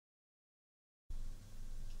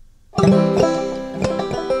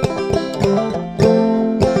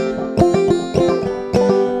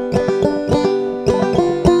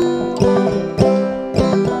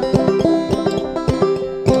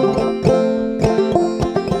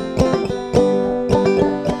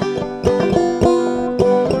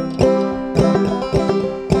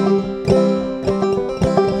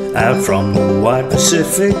From the wide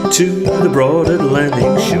Pacific to the broad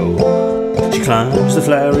Atlantic shore, she climbs the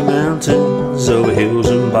flowery mountains over hills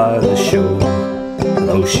and by the shore.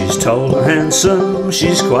 Though she's tall and handsome,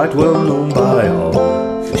 she's quite well known by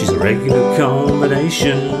all. She's a regular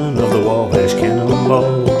combination of the Wabash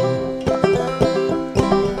Cannonball.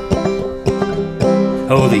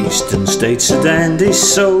 Oh, the eastern states are dandy,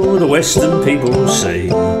 so the western people say.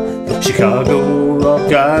 Chicago,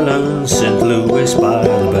 Rock Island, St. Louis by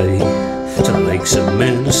the bay, to the lakes of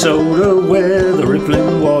Minnesota where the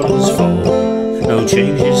rippling waters fall. No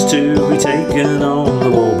changes to be taken on the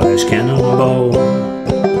Wabash Cannonball.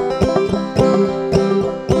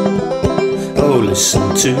 Oh,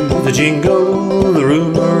 listen to the jingle, the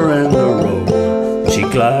rumor and the roll. She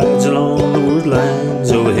glides along the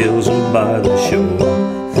woodlands, over hills and by the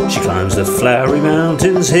shore. She climbs the flowery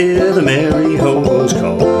mountains, hear the merry hobos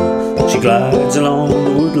call. She glides along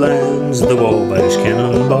the woodlands, the Wabash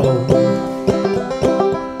Cannonball.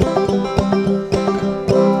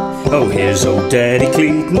 Oh, here's old Daddy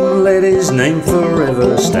Cleaton, let his name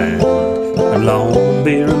forever stand, and long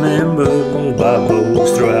be remembered by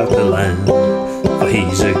boys throughout the land. For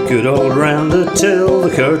he's a good old rounder till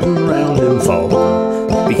the curtain round him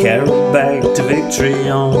fall, be carried back to victory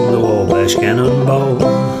on the Wabash Cannonball.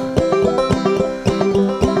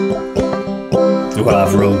 Well,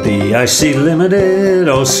 I've rode the IC Limited,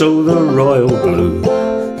 also the Royal Blue,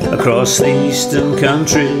 across the eastern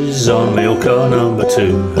countries on mail car number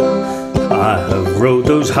 2. I have rode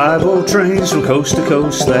those highball trains from coast to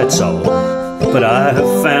coast, that's all, but I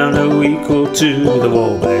have found no equal to the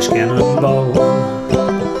Wabash Cannonball.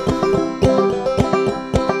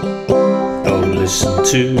 Oh, listen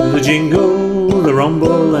to the jingle, the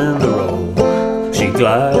rumble and the roll. She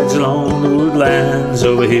glides along the woodlands,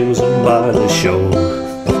 over hills and by the shore.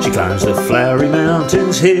 She climbs the flowery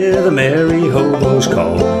mountains, hear the merry hobos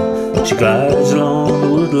call. She glides along the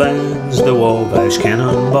woodlands, the Wabash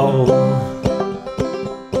Cannonball.